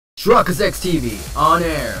Truckers X TV on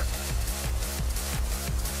air.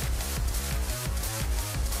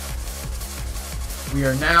 We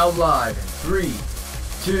are now live in 3,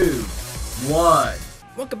 2, 1.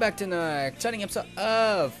 Welcome back to an exciting episode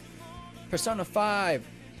of Persona 5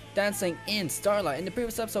 Dancing in Starlight. In the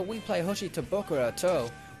previous episode, we played Hoshi Tobokura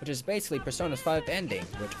To, which is basically Persona's 5 ending,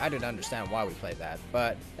 which I didn't understand why we played that,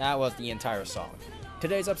 but that was the entire song.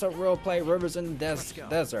 Today's episode, we'll play Rivers in the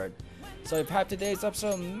Desert. So if you have today's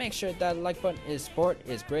episode, make sure that like button is support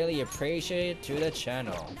is greatly appreciated to the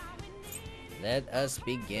channel. Let us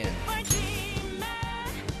begin.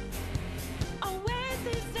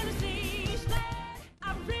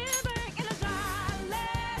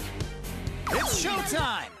 It's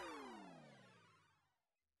showtime!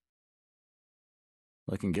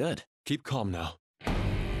 Looking good. Keep calm now.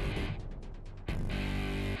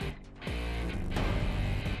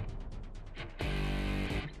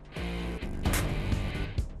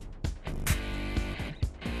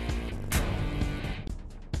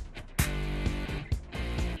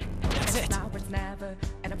 That's it! Now it's never,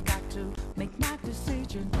 and I've got to make my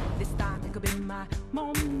decision. This time it could be my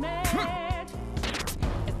moment.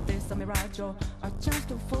 Is this a mirage or just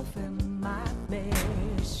to fulfill my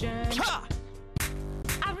mission? Ha!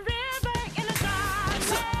 A river in a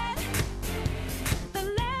garden. The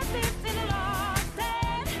left is in a lost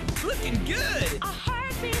end. Looking good! A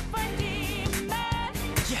heartbeat for demon.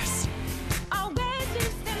 Yes!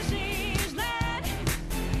 Oasis in a season.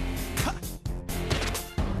 Ha!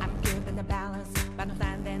 I'm given the balance, but I'm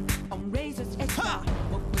standing on razor's edge. Ha!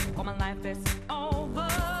 All my life is over.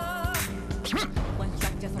 One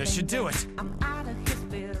shot just This should do it. I'm out of his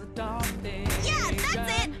field of vision. Yeah,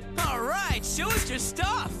 that's it! Alright, show us your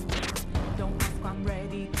stuff! Don't ask if I'm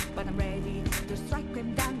ready, but I'm ready to strike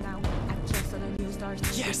him down now. I just saw the new stars.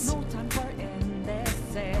 Yes. There's no time for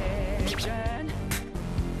indecision.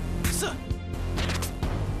 Sir.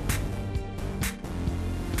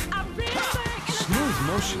 A river in a Smooth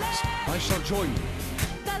motions. I shall join you.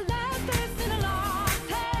 The left is in a lost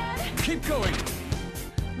head. Keep going.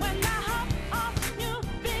 When I hop off new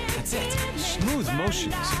That's it. Smooth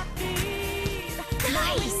motions.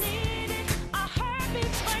 Nice.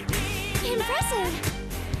 Impressive!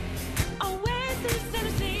 Oasis in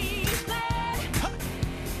a season.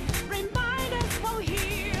 Remind us we're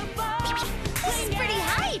here, but This is pretty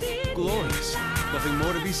hype! Glorious. Nothing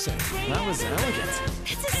more to be said. That was elegant.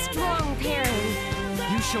 That's a strong pairing.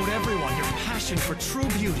 You showed everyone your passion for true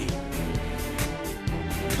beauty.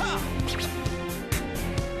 Ha!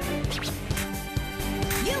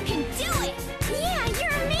 You can do it! Yeah,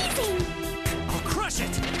 you're amazing! I'll crush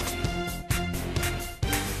it!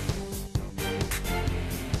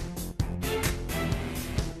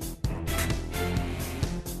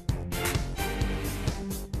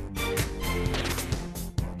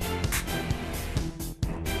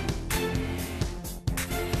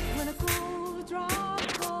 when a cool drop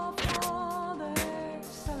of water,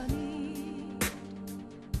 Salani.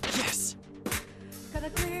 Yes! Gotta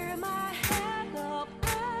clear my head of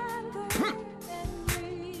anger and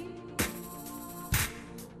grief.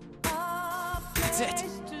 A That's it.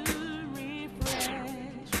 place to refresh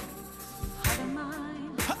heart and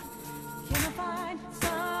mind. Ha! Can I find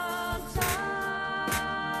some time?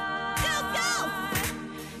 Go,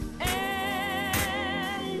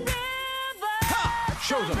 And river Ha!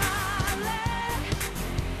 Show them!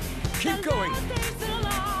 Keep going!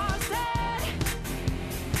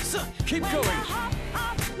 Sir, keep going!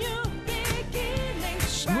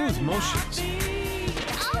 Smooth motions.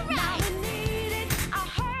 Alright!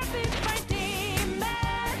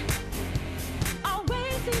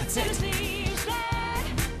 That's it.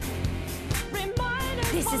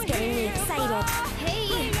 This is getting me excited.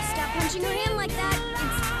 Hey, stop punching your hand like that.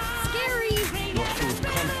 It's scary. Not full of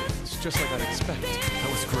confidence, just like I'd expect. That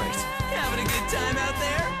was great. Having a good time out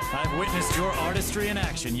there? I've witnessed your artistry in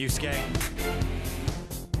action, Yusuke.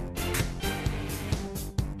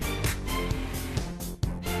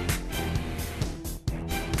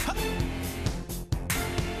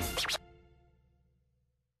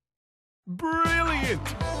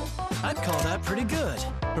 Brilliant! I'd call that pretty good.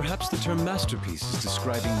 Perhaps the term masterpiece is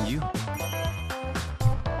describing you.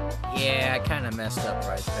 Yeah, I kind of messed up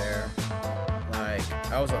right there. Like,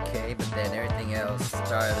 I was okay, but then everything else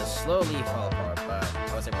started to slowly fall apart, but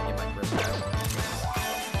I was able to get my grip back.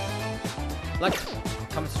 Like,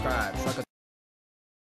 comment, subscribe,